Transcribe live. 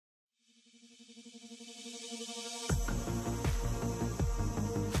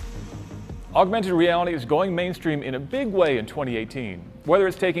Augmented reality is going mainstream in a big way in 2018. Whether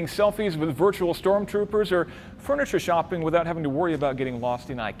it's taking selfies with virtual stormtroopers or furniture shopping without having to worry about getting lost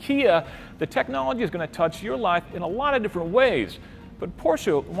in IKEA, the technology is going to touch your life in a lot of different ways. But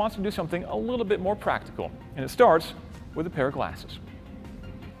Porsche wants to do something a little bit more practical, and it starts with a pair of glasses.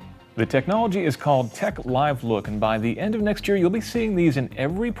 The technology is called Tech Live Look, and by the end of next year, you'll be seeing these in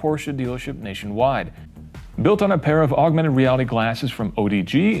every Porsche dealership nationwide. Built on a pair of augmented reality glasses from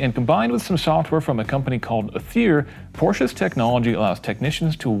ODG and combined with some software from a company called Athere, Porsche's technology allows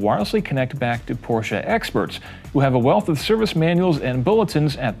technicians to wirelessly connect back to Porsche experts who have a wealth of service manuals and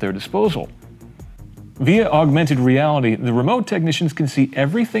bulletins at their disposal. Via augmented reality, the remote technicians can see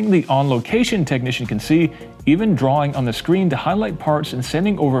everything the on-location technician can see, even drawing on the screen to highlight parts and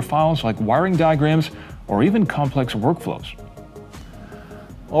sending over files like wiring diagrams or even complex workflows.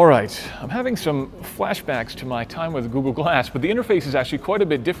 All right, I'm having some flashbacks to my time with Google Glass, but the interface is actually quite a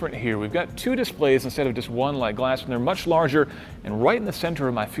bit different here. We've got two displays instead of just one like Glass, and they're much larger and right in the center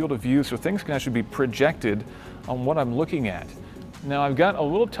of my field of view, so things can actually be projected on what I'm looking at. Now I've got a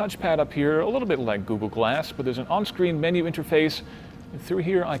little touchpad up here, a little bit like Google Glass, but there's an on-screen menu interface. And through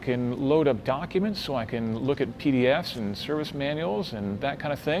here I can load up documents, so I can look at PDFs and service manuals and that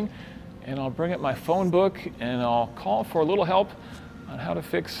kind of thing. And I'll bring up my phone book and I'll call for a little help on how to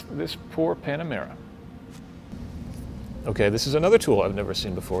fix this poor Panamera. Okay, this is another tool I've never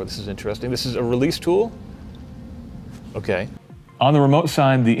seen before. This is interesting. This is a release tool. Okay. On the remote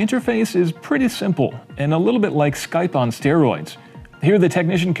side, the interface is pretty simple and a little bit like Skype on steroids. Here, the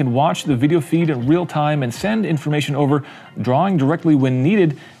technician can watch the video feed in real time and send information over, drawing directly when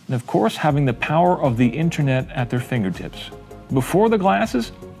needed, and of course, having the power of the internet at their fingertips. Before the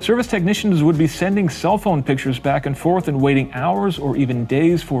glasses, service technicians would be sending cell phone pictures back and forth and waiting hours or even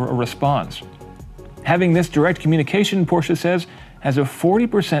days for a response. Having this direct communication, Porsche says, has a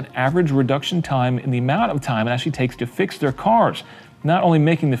 40% average reduction time in the amount of time it actually takes to fix their cars, not only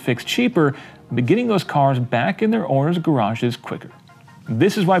making the fix cheaper, but getting those cars back in their owners' garages quicker.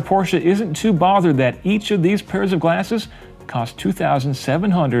 This is why Porsche isn't too bothered that each of these pairs of glasses cost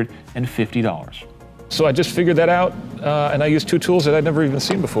 $2,750. So I just figured that out, and I used two tools that I'd never even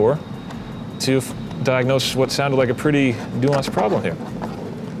seen before to diagnose what sounded like a pretty nuanced problem here.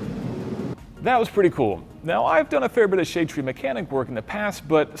 That was pretty cool. Now, I've done a fair bit of shade tree mechanic work in the past,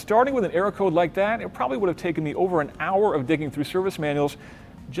 but starting with an error code like that, it probably would have taken me over an hour of digging through service manuals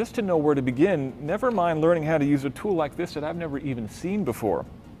just to know where to begin, never mind learning how to use a tool like this that I've never even seen before.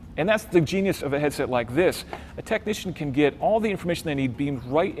 And that's the genius of a headset like this. A technician can get all the information they need beamed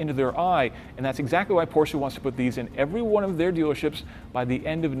right into their eye, and that's exactly why Porsche wants to put these in every one of their dealerships by the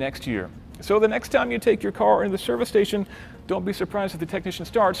end of next year. So the next time you take your car into the service station, don't be surprised if the technician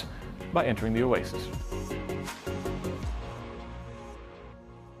starts by entering the Oasis.